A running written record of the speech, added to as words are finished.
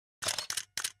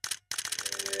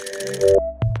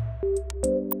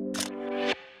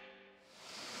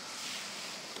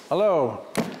Hello,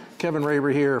 Kevin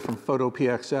Raber here from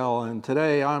photoPXL, and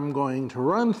today I'm going to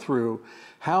run through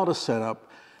how to set up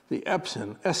the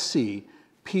Epson SC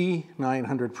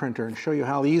P900 printer and show you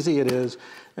how easy it is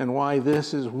and why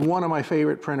this is one of my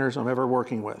favorite printers I'm ever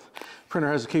working with. The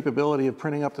printer has the capability of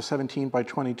printing up to 17 by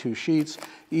 22 sheets,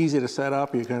 easy to set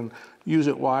up. You can use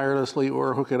it wirelessly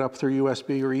or hook it up through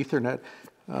USB or Ethernet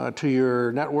to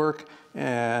your network,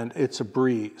 and it's a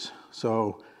breeze.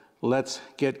 So let's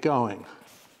get going.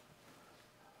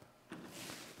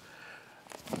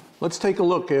 Let's take a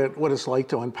look at what it's like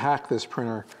to unpack this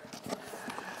printer.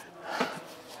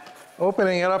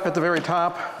 Opening it up at the very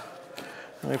top,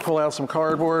 we pull out some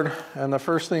cardboard, and the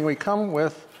first thing we come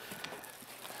with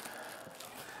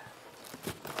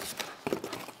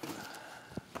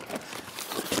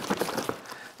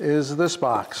is this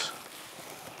box.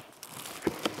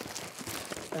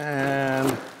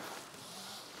 And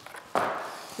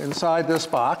inside this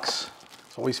box,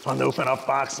 it's always fun to open up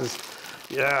boxes.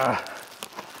 Yeah.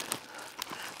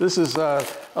 This is a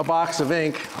box of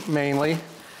ink, mainly.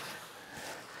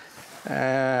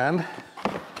 And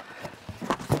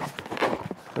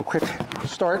a quick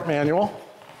start manual.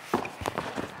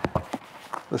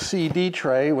 The CD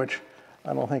tray, which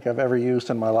I don't think I've ever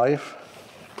used in my life.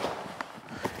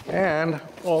 And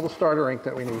all the starter ink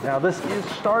that we need. Now this is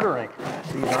starter ink.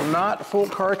 These are not full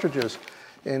cartridges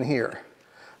in here.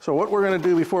 So what we're going to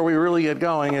do before we really get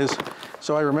going is,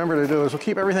 so I remember to do, is we'll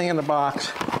keep everything in the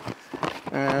box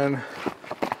and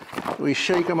we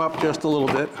shake them up just a little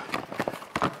bit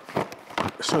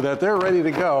so that they're ready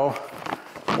to go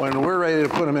when we're ready to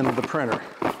put them into the printer.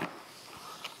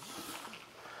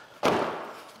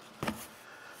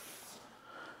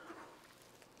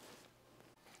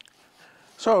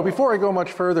 So before I go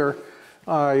much further,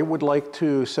 I would like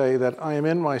to say that I am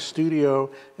in my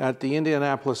studio at the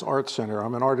Indianapolis Art Center.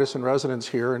 I'm an artist in residence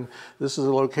here, and this is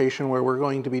a location where we're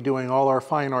going to be doing all our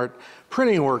fine art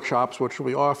printing workshops, which we'll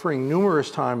be offering numerous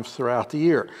times throughout the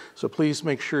year. So please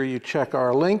make sure you check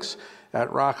our links at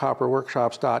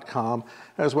rockhopperworkshops.com,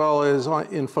 as well as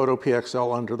in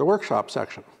photoPXL under the workshop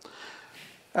section.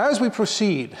 As we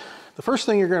proceed, the first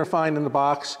thing you're going to find in the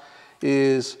box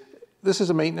is this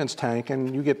is a maintenance tank,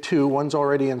 and you get two. One's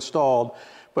already installed,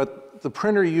 but the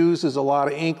printer uses a lot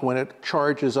of ink when it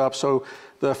charges up, so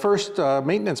the first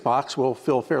maintenance box will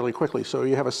fill fairly quickly. So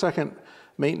you have a second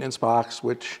maintenance box,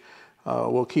 which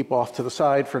we'll keep off to the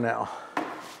side for now.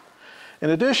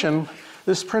 In addition,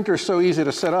 this printer is so easy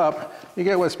to set up, you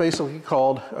get what's basically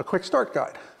called a quick start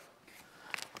guide.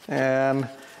 And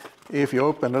if you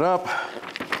open it up,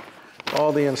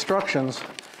 all the instructions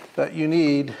that you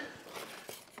need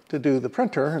to do the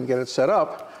printer and get it set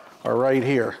up are right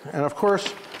here. And of course,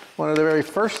 one of the very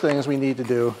first things we need to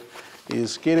do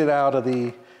is get it out of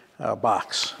the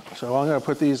box. So I'm going to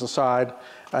put these aside,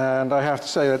 and I have to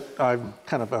say that I'm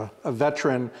kind of a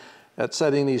veteran at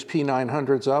setting these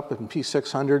P900s up and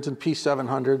P600s and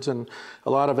P700s and a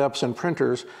lot of Epson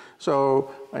printers.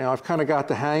 So I've kind of got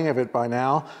the hang of it by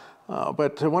now.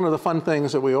 But one of the fun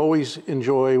things that we always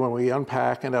enjoy when we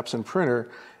unpack an Epson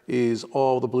printer is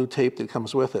all the blue tape that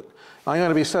comes with it. I'm going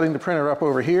to be setting the printer up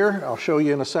over here. I'll show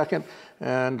you in a second,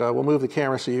 and we'll move the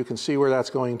camera so you can see where that's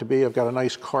going to be. I've got a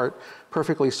nice cart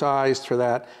perfectly sized for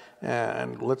that,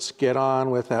 and let's get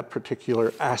on with that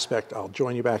particular aspect. I'll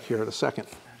join you back here in a second.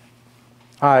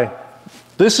 Hi,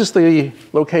 this is the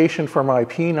location for my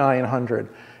P900,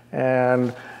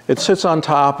 and it sits on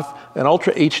top of an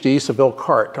Ultra HD Seville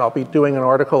cart. I'll be doing an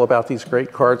article about these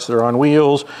great carts. They're on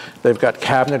wheels, they've got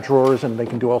cabinet drawers, and they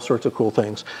can do all sorts of cool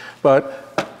things.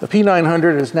 But the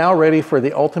P900 is now ready for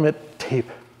the ultimate tape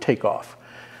takeoff.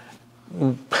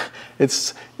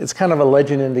 It's kind of a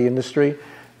legend in the industry.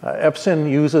 Epson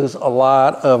uses a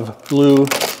lot of blue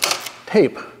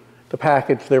tape to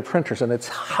package their printers, and it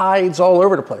hides all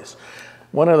over the place.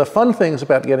 One of the fun things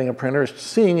about getting a printer is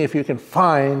seeing if you can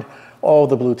find all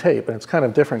the blue tape, and it's kind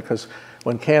of different because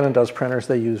when Canon does printers,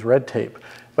 they use red tape.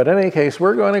 But in any case,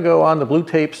 we're going to go on the blue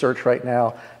tape search right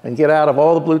now and get out of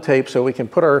all the blue tape so we can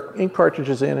put our ink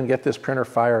cartridges in and get this printer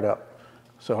fired up.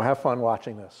 So have fun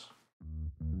watching this.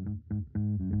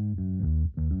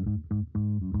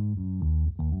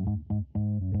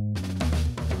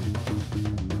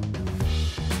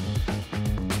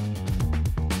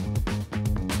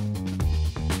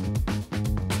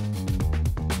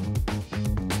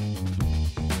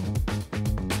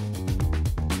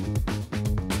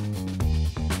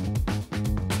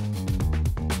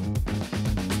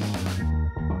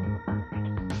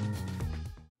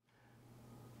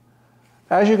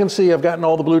 As you can see, I've gotten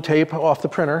all the blue tape off the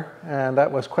printer, and that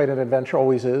was quite an adventure,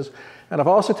 always is. And I've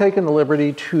also taken the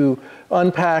liberty to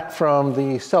unpack from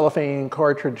the cellophane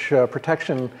cartridge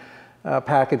protection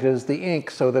packages the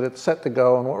ink so that it's set to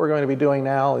go. And what we're going to be doing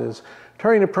now is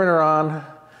turning the printer on,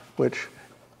 which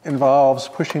involves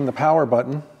pushing the power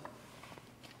button.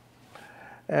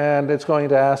 And it's going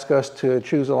to ask us to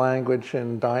choose a language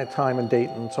and time and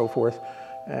date and so forth.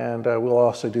 And we'll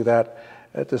also do that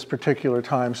at this particular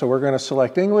time. So we're going to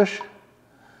select English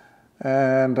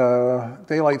and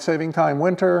daylight saving time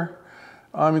winter.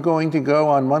 I'm going to go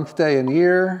on month, day, and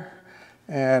year.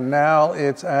 And now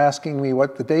it's asking me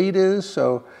what the date is.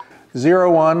 So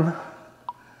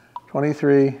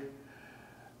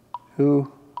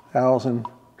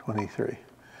 01/23/2023.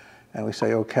 And we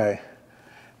say OK.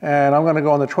 And I'm going to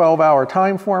go on the 12-hour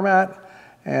time format.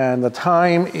 And the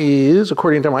time is,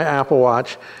 according to my Apple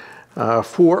Watch,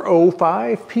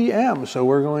 4:05 p.m. So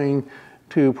we're going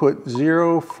to put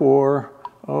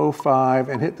 04:05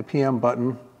 and hit the PM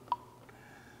button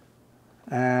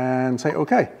and say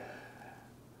OK.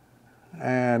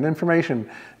 And information.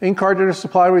 Ink cartridge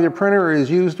supplied with your printer is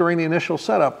used during the initial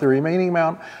setup. The remaining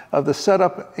amount of the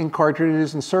setup ink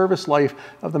cartridges and service life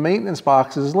of the maintenance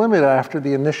box is limited after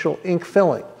the initial ink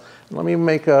filling. Let me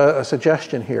make a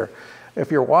suggestion here. If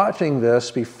you're watching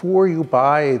this, before you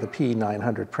buy the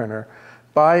P900 printer,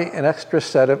 buy an extra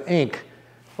set of ink,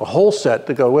 a whole set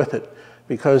to go with it,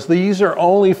 because these are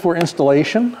only for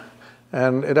installation,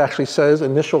 and it actually says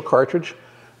initial cartridge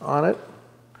on it.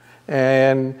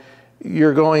 And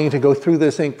you're going to go through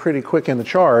this ink pretty quick in the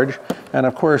charge. And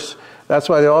of course, that's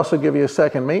why they also give you a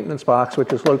second maintenance box,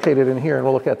 which is located in here, and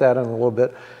we'll look at that in a little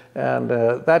bit. And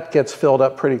that gets filled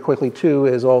up pretty quickly too,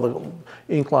 as all the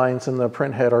ink lines in the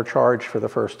print head are charged for the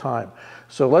first time.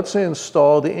 So let's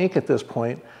install the ink at this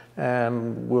point,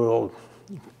 and we'll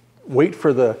wait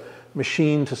for the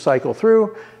machine to cycle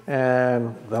through,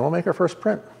 and then we'll make our first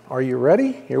print. Are you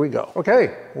ready? Here we go.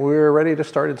 Okay, we're ready to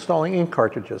start installing ink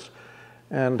cartridges.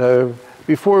 And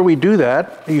before we do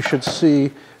that, you should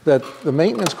see that the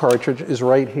maintenance cartridge is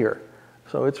right here.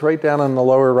 So it's right down in the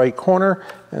lower right corner.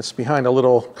 It's behind a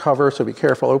little cover, so be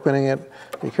careful opening it,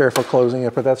 be careful closing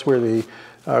it, but that's where the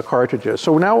cartridge is.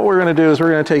 So now what we're going to do is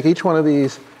we're going to take each one of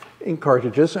these ink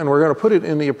cartridges and we're going to put it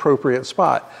in the appropriate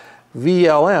spot.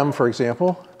 VLM, for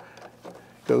example,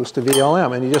 goes to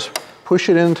VLM, and you just push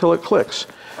it in until it clicks.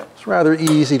 It's rather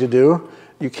easy to do.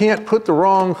 You can't put the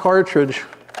wrong cartridge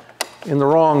in the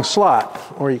wrong slot,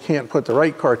 or you can't put the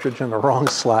right cartridge in the wrong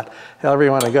slot, however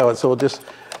you want to go. So we'll just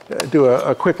do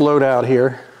a quick loadout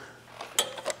here.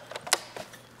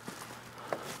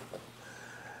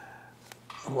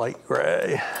 Light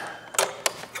gray.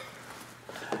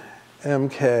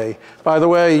 MK. By the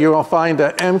way, you'll find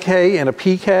a MK and a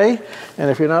PK,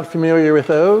 and if you're not familiar with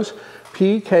those,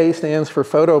 PK stands for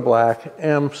photo black,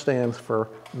 M stands for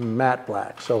matte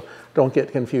black. So don't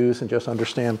get confused and just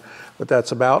understand what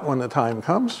that's about when the time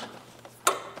comes.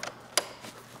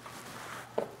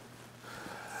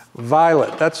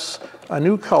 Violet, that's a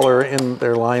new color in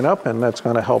their lineup, and that's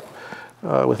going to help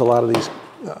with a lot of these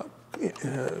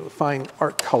fine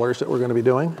art colors that we're going to be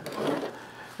doing.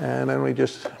 And then we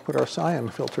just put our cyan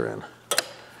filter in.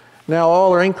 Now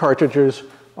all our ink cartridges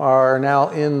are now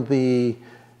in the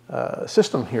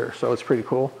system here, so it's pretty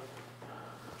cool.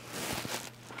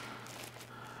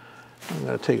 I'm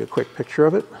going to take a quick picture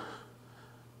of it.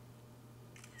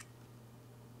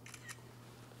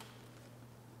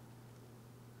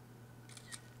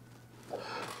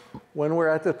 When we're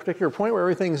at the particular point where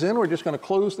everything's in, we're just going to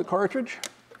close the cartridge.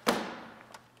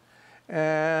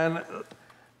 And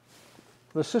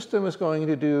the system is going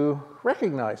to do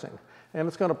recognizing. And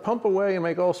it's going to pump away and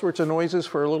make all sorts of noises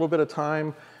for a little bit of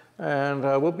time. And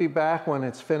we'll be back when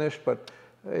it's finished, but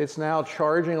it's now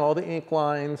charging all the ink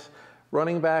lines,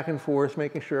 running back and forth,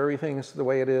 making sure everything's the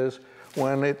way it is.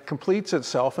 When it completes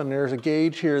itself, and there's a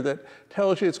gauge here that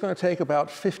tells you it's going to take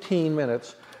about 15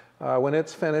 minutes. When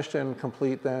it's finished and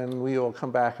complete, then we will come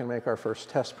back and make our first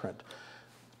test print.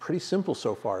 Pretty simple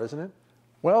so far, isn't it?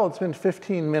 Well, it's been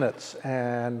 15 minutes,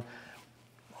 and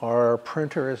our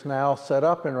printer is now set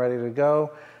up and ready to go.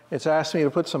 It's asked me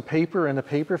to put some paper in the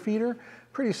paper feeder.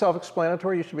 Pretty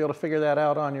self-explanatory. You should be able to figure that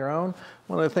out on your own.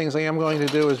 One of the things I am going to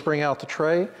do is bring out the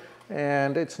tray,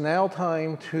 and it's now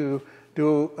time to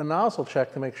do a nozzle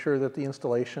check to make sure that the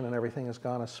installation and everything has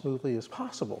gone as smoothly as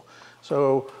possible.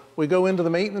 So we go into the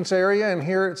maintenance area, and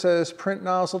here it says print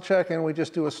nozzle check, and we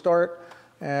just do a start,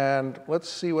 and let's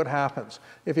see what happens.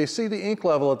 If you see the ink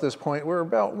level at this point, we're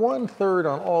about 1/3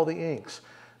 on all the inks.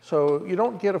 So you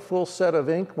don't get a full set of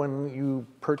ink when you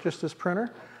purchase this printer,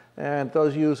 and it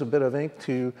does use a bit of ink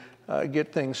to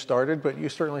get things started, but you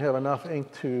certainly have enough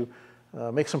ink to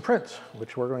make some prints,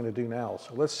 which we're going to do now.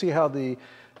 So let's see how the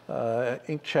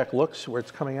ink check looks, where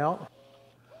it's coming out.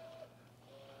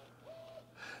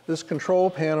 This control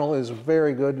panel is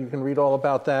very good. You can read all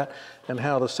about that and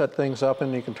how to set things up,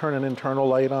 and you can turn an internal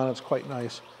light on. It's quite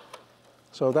nice.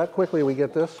 So that quickly we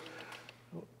get this.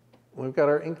 We've got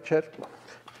our ink check,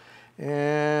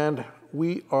 and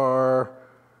we are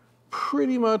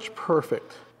pretty much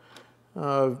perfect.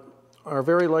 Our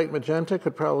very light magenta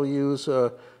could probably use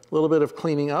a little bit of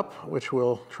cleaning up, which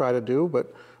we'll try to do,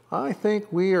 but I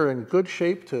think we are in good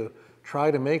shape to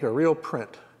try to make a real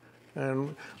print.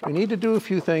 And we need to do a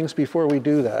few things before we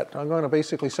do that. I'm going to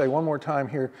basically say one more time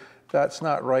here, that's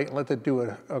not right, and let it do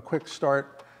a quick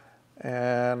start,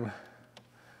 and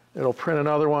it'll print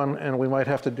another one, and we might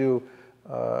have to do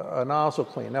a nozzle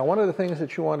clean. Now, one of the things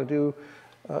that you want to do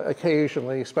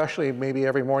occasionally, especially maybe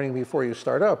every morning before you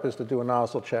start up, is to do a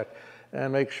nozzle check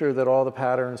and make sure that all the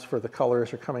patterns for the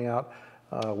colors are coming out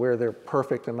where they're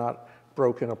perfect and not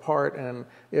broken apart. And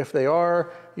if they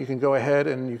are, you can go ahead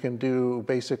and you can do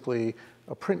basically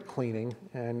a print cleaning.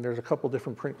 And there's a couple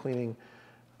different print cleaning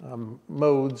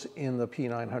modes in the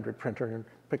P900 printer, and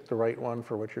pick the right one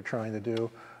for what you're trying to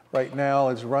do. Right now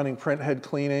it's running print head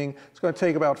cleaning. It's going to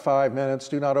take about 5 minutes.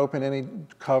 Do not open any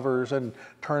covers and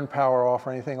turn power off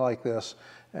or anything like this.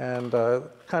 And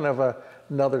kind of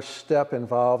another step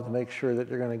involved to make sure that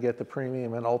you're going to get the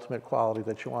premium and ultimate quality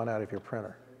that you want out of your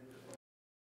printer.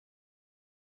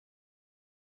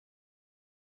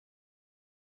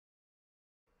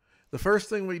 The first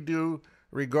thing we do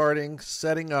regarding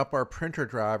setting up our printer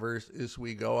drivers is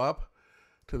we go up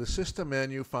to the System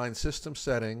menu, find System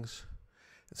Settings.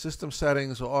 System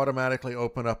Settings will automatically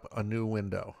open up a new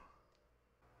window.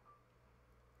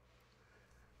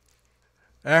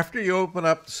 After you open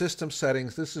up System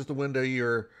Settings, this is the window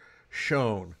you're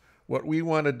shown. What we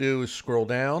want to do is scroll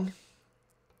down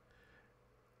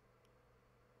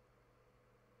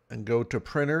and go to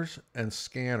Printers and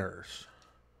Scanners.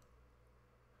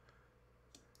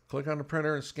 Click on the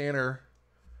Printer and Scanner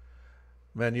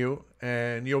menu,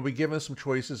 and you'll be given some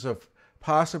choices of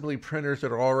possibly printers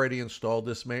that are already installed.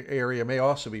 This area may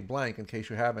also be blank in case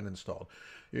you haven't installed.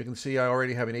 You can see I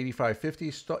already have an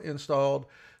 8550 installed,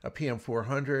 a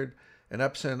PM400, an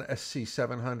Epson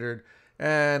SC700,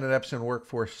 and an Epson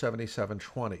Workforce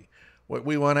 7720. What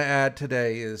we want to add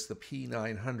today is the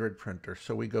P900 printer.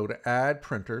 So we go to Add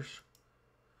Printers,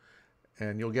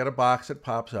 and you'll get a box that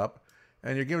pops up,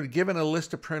 and you're given a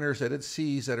list of printers that it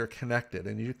sees that are connected.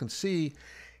 And you can see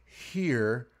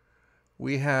here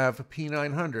we have a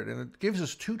P900, and it gives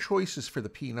us two choices for the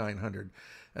P900.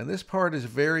 And this part is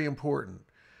very important.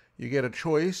 You get a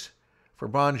choice for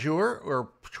Bonjour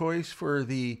or choice for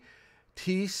the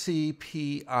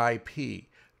TCP/IP.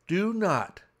 Do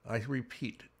not, I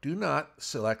repeat, do not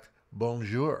select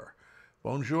Bonjour.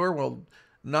 Bonjour will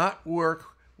not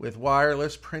work with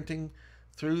wireless printing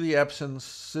through the Epson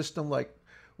system like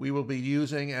we will be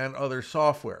using and other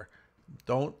software.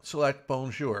 Don't select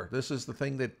Bonjour. This is the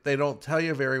thing that they don't tell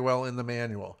you very well in the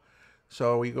manual.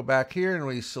 So we go back here and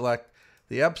we select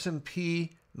the Epson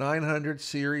P900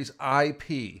 series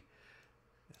IP.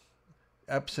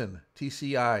 Epson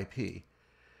TCP/IP.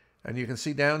 And you can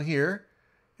see down here,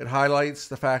 it highlights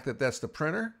the fact that that's the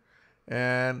printer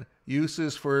and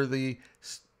uses for the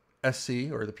SC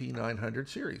or the P900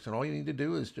 series. And all you need to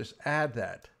do is just add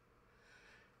that.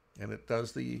 And it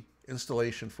does the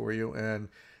installation for you. And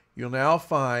you'll now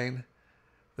find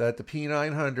that the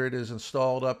P900 is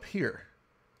installed up here.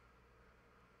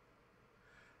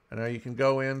 And now you can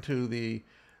go into the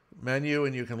menu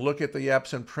and you can look at the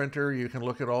Epson printer. You can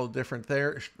look at all the different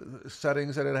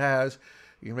settings that it has.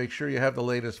 You can make sure you have the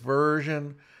latest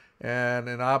version. And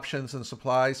in options and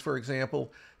supplies, for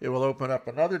example, it will open up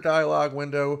another dialog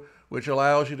window which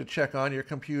allows you to check on your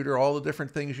computer all the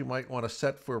different things you might want to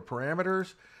set for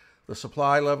parameters, the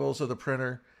supply levels of the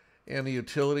printer, and the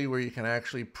utility where you can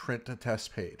actually print a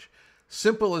test page.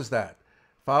 Simple as that.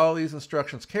 Follow these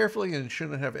instructions carefully and you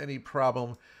shouldn't have any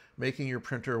problem making your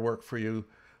printer work for you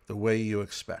the way you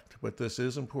expect. But this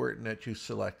is important that you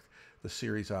select the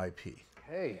series IP.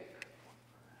 Okay,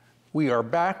 we are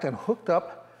backed and hooked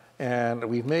up and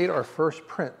we've made our first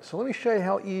print. So let me show you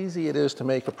how easy it is to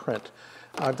make a print.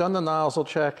 I've done the nozzle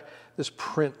check. This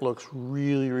print looks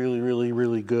really, really, really,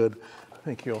 really good. I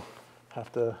think you'll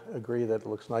have to agree that it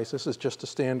looks nice. This is just a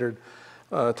standard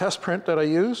test print that I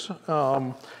use.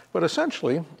 But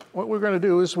essentially, what we're going to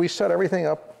do is we set everything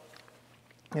up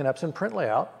in Epson Print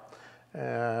Layout.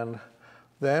 And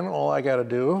then all I got to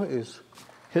do is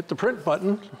hit the print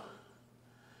button.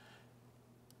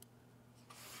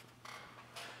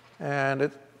 And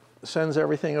it sends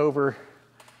everything over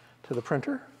to the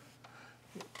printer.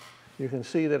 You can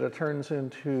see that it turns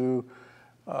into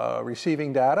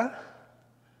receiving data.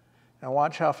 And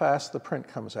watch how fast the print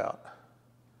comes out.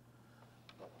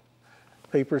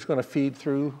 Paper is going to feed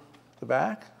through the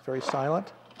back, very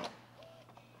silent.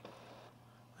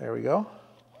 There we go.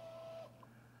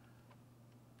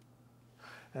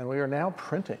 And we are now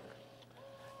printing.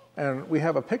 And we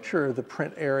have a picture of the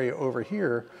print area over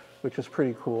here, which is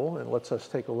pretty cool. It lets us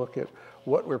take a look at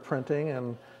what we're printing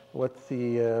and what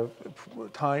the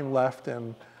time left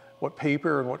and what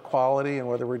paper and what quality and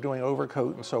whether we're doing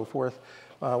overcoat and so forth.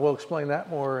 We'll explain that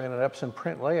more in an Epson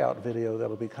print layout video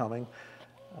that'll be coming.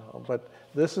 But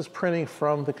this is printing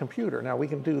from the computer. Now we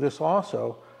can do this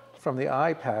also from the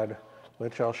iPad,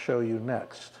 which I'll show you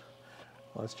next.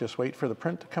 Let's just wait for the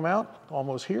print to come out,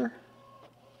 almost here.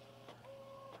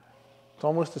 It's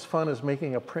almost as fun as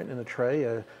making a print in a tray.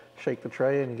 You shake the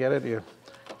tray and you get it, you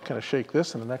kind of shake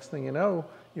this, and the next thing you know,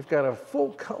 you've got a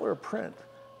full color print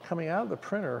coming out of the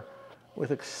printer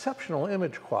with exceptional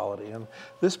image quality. And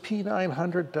this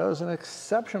P900 does an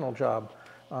exceptional job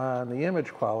on the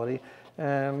image quality.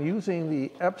 And using the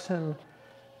Epson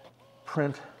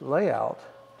print layout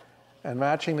and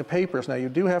matching the papers. Now you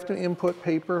do have to input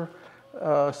paper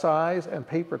size and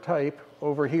paper type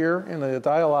over here in the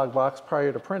dialog box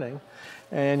prior to printing.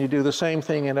 And you do the same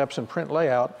thing in Epson print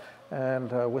layout.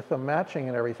 And with the matching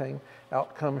and everything,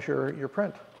 out comes your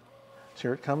print. So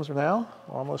here it comes now,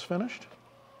 almost finished.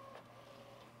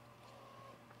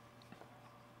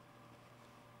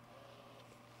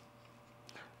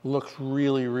 Looks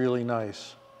really, really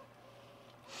nice.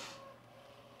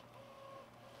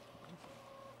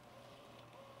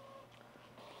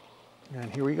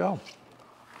 And here we go.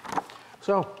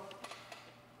 So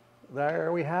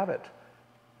there we have it.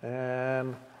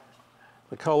 And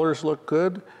the colors look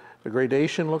good. The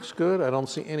gradation looks good. I don't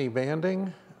see any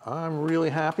banding. I'm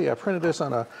really happy. I printed this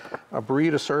on a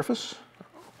Brita surface,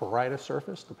 Brita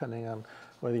surface, depending on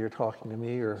whether you're talking to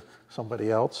me or somebody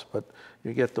else, but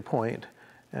you get the point.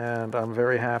 And I'm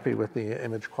very happy with the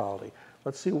image quality.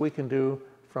 Let's see what we can do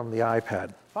from the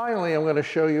iPad. Finally, I'm going to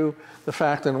show you the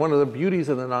fact, and one of the beauties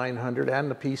of the 900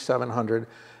 and the P700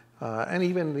 and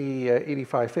even the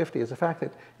 8550 is the fact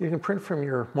that you can print from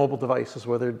your mobile devices,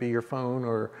 whether it be your phone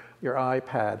or your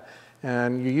iPad.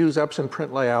 And you use Epson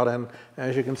print layout, and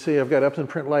as you can see, I've got Epson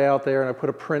print layout there, and I put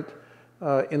a print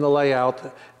in the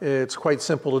layout. It's quite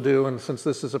simple to do, and since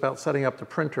this is about setting up the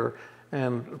printer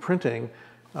and printing,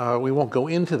 we won't go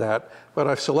into that, but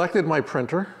I've selected my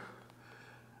printer.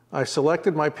 I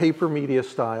selected my paper media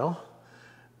style.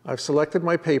 I've selected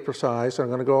my paper size. I'm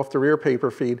going to go off the rear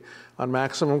paper feed on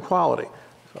maximum quality.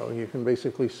 So you can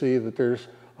basically see that there's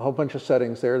a whole bunch of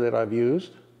settings there that I've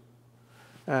used.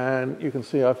 And you can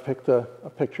see I've picked a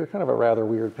picture, kind of a rather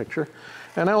weird picture.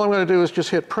 And now all I'm going to do is just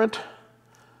hit print.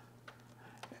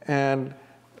 And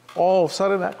all of a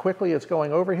sudden, that quickly, it's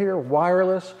going over here,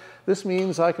 wireless. This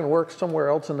means I can work somewhere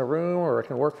else in the room, or I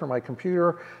can work from my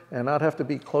computer and not have to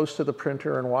be close to the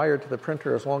printer and wired to the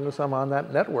printer as long as I'm on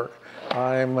that network.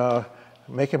 I'm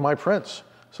making my prints.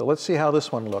 So let's see how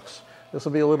this one looks. This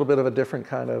will be a little bit of a different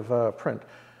kind of print.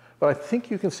 But I think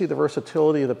you can see the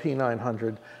versatility of the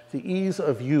P900, the ease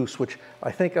of use, which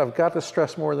I think I've got to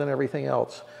stress more than everything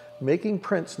else. Making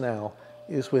prints now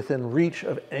is within reach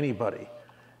of anybody.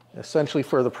 Essentially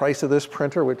for the price of this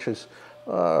printer, which is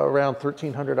around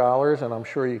 $1,300, and I'm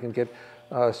sure you can get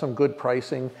some good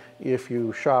pricing if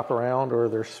you shop around or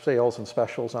there's sales and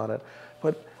specials on it.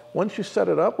 But once you set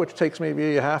it up, which takes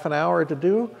maybe a half an hour to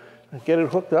do, get it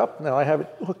hooked up. Now I have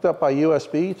it hooked up by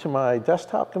USB to my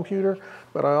desktop computer,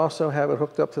 but I also have it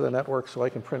hooked up to the network so I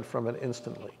can print from it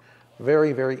instantly.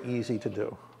 Very, very easy to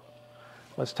do.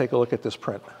 Let's take a look at this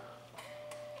print.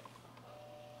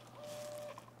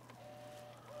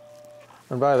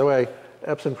 And by the way,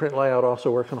 Epson print layout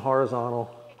also works in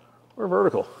horizontal or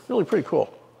vertical. Really pretty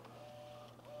cool.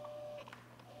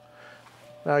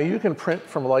 Now you can print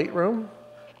from Lightroom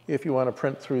if you want to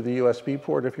print through the USB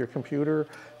port of your computer.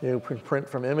 You can print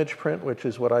from Image Print, which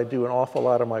is what I do an awful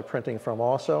lot of my printing from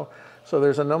also. So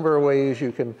there's a number of ways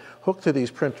you can hook to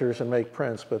these printers and make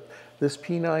prints. But this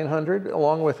P900,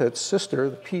 along with its sister,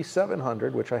 the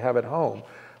P700, which I have at home,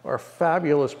 are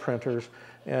fabulous printers.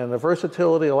 And the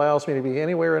versatility allows me to be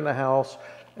anywhere in the house,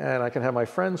 and I can have my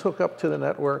friends hook up to the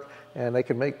network, and they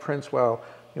can make prints while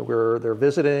they're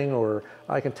visiting, or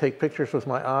I can take pictures with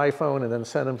my iPhone and then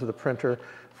send them to the printer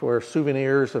for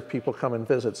souvenirs if people come and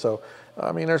visit. So,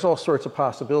 I mean, there's all sorts of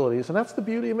possibilities, and that's the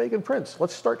beauty of making prints.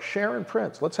 Let's start sharing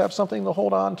prints. Let's have something to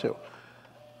hold on to.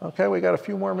 Okay, we got a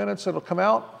few more minutes, it'll come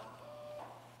out.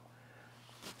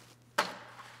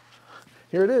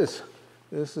 here it is.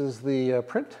 This is the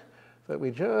print that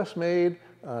we just made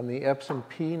on the Epson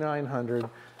P900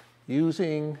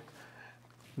 using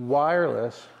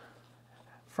wireless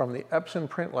from the Epson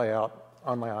print layout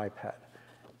on my iPad.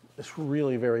 It's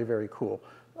really very, very cool.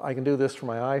 I can do this from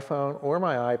my iPhone or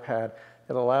my iPad.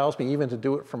 It allows me even to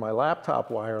do it from my laptop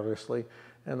wirelessly.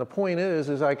 And the point is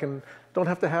I don't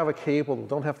have to have a cable,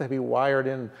 don't have to be wired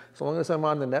in. As long as I'm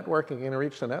on the network and can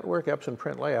reach the network, Epson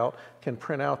print layout can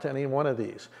print out to any one of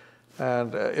these.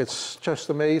 And it's just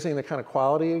amazing the kind of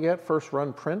quality you get, first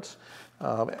run prints.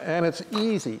 And it's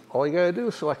easy. All you gotta do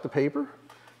is select the paper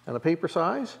and the paper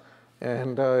size,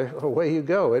 and away you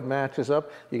go. It matches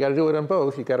up. You gotta do it on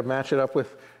both. You gotta match it up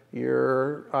with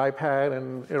your iPad,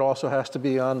 and it also has to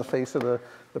be on the face of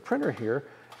the printer here.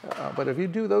 But if you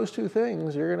do those two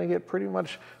things, you're gonna get pretty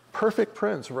much perfect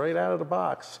prints right out of the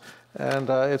box. And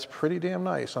it's pretty damn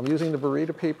nice. I'm using the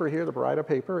Burrito paper here, the Burrito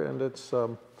paper, and it's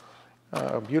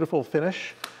a beautiful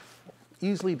finish.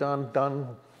 Easily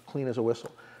done clean as a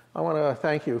whistle. I wanna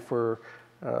thank you for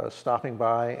stopping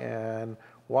by and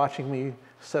watching me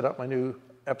set up my new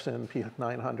Epson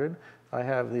P900. I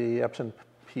have the Epson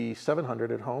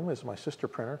P700 at home as my sister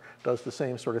printer. Does the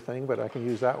same sort of thing, but I can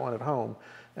use that one at home.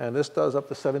 And this does up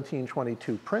to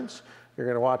 1722 prints. You're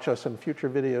gonna watch us in future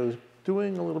videos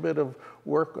doing a little bit of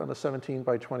work on the 17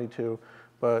 by 22,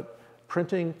 but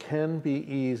printing can be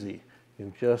easy.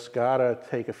 You've just gotta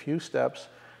take a few steps,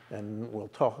 and we'll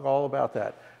talk all about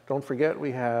that. Don't forget,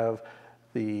 we have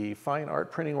the fine art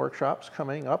printing workshops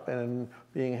coming up and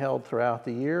being held throughout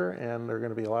the year, and they're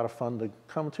going to be a lot of fun to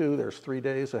come to. There's 3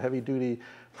 days of heavy-duty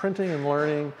printing and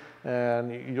learning,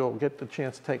 and you'll get the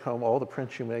chance to take home all the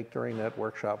prints you make during that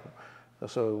workshop.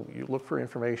 So you look for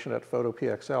information at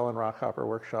photoPXL and Rockhopper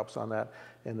workshops on that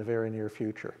in the very near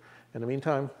future. In the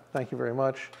meantime, thank you very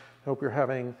much. I hope you're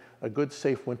having a good,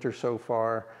 safe winter so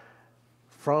far.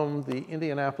 From the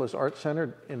Indianapolis Art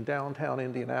Center in downtown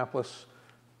Indianapolis,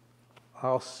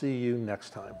 I'll see you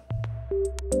next time.